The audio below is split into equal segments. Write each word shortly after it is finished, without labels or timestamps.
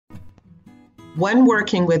When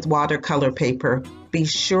working with watercolor paper, be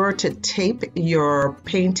sure to tape your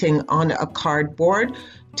painting on a cardboard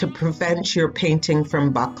to prevent your painting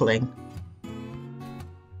from buckling.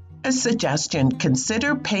 A suggestion,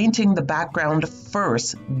 consider painting the background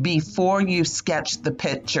first before you sketch the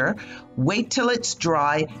picture. Wait till it's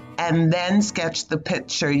dry and then sketch the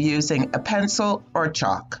picture using a pencil or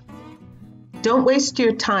chalk. Don't waste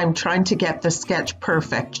your time trying to get the sketch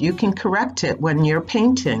perfect. You can correct it when you're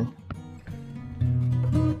painting.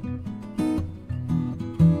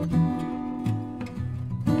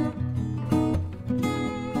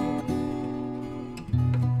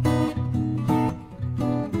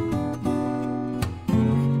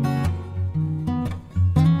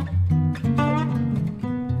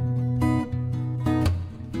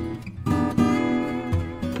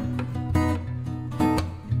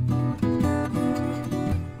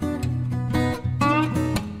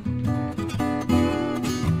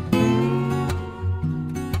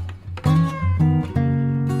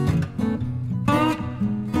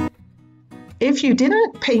 If you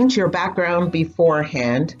didn't paint your background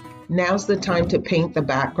beforehand, now's the time to paint the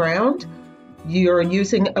background. You're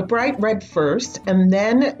using a bright red first, and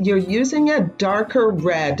then you're using a darker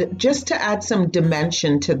red just to add some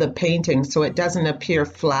dimension to the painting so it doesn't appear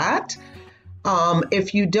flat.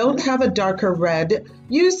 If you don't have a darker red,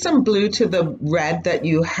 use some blue to the red that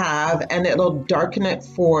you have and it'll darken it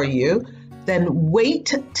for you. Then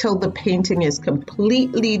wait till the painting is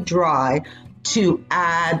completely dry to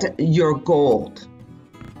add your gold.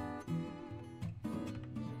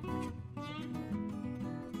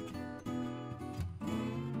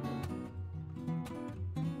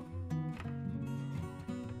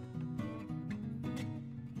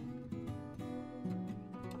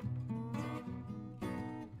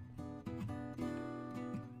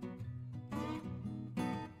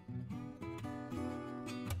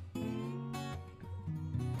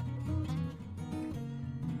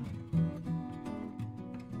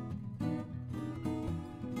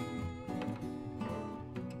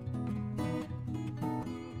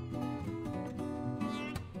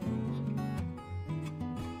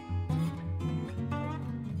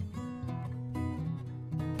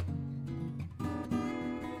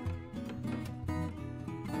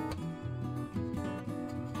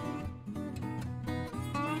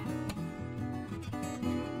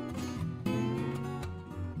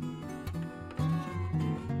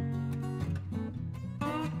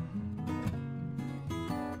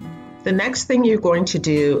 The next thing you're going to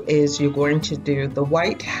do is you're going to do the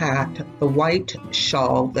white hat, the white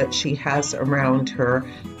shawl that she has around her,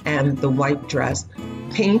 and the white dress.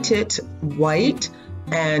 Paint it white,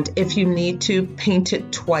 and if you need to, paint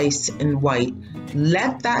it twice in white.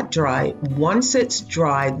 Let that dry. Once it's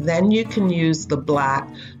dry, then you can use the black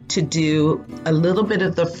to do a little bit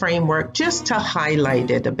of the framework just to highlight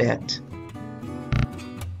it a bit.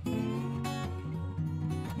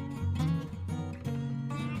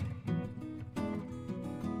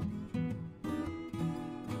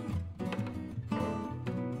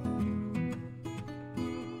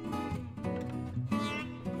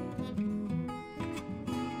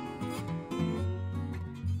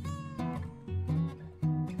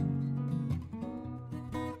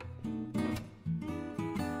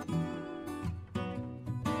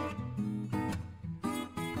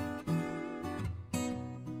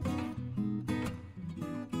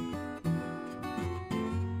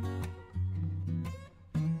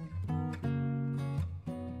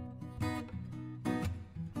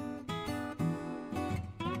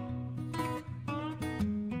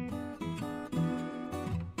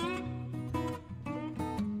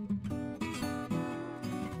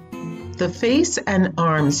 The face and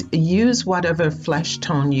arms, use whatever flesh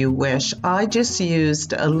tone you wish. I just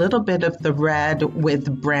used a little bit of the red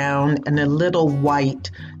with brown and a little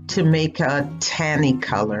white to make a tanny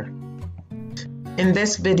color. In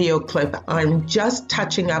this video clip, I'm just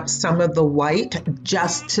touching up some of the white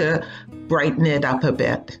just to brighten it up a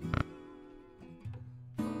bit.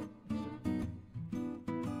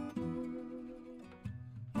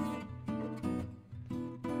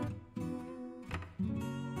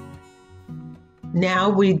 Now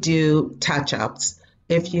we do touch-ups.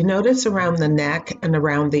 If you notice around the neck and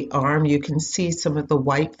around the arm, you can see some of the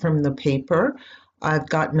white from the paper. I've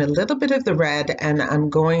gotten a little bit of the red and I'm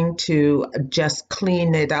going to just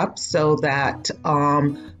clean it up so that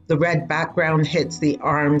the red background hits the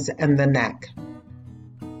arms and the neck.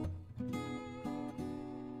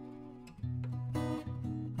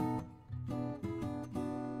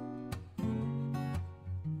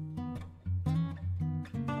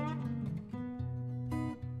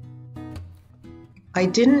 I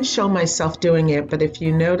didn't show myself doing it, but if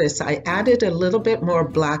you notice, I added a little bit more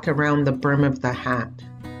black around the brim of the hat.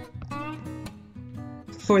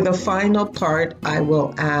 For the final part, I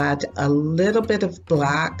will add a little bit of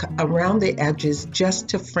black around the edges just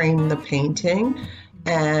to frame the painting,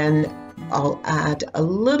 and I'll add a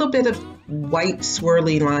little bit of white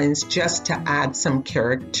swirly lines just to add some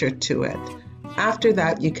character to it. After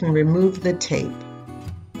that, you can remove the tape.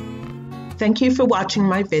 Thank you for watching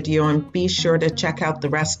my video, and be sure to check out the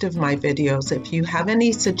rest of my videos. If you have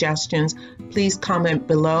any suggestions, please comment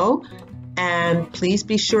below, and please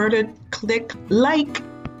be sure to click like.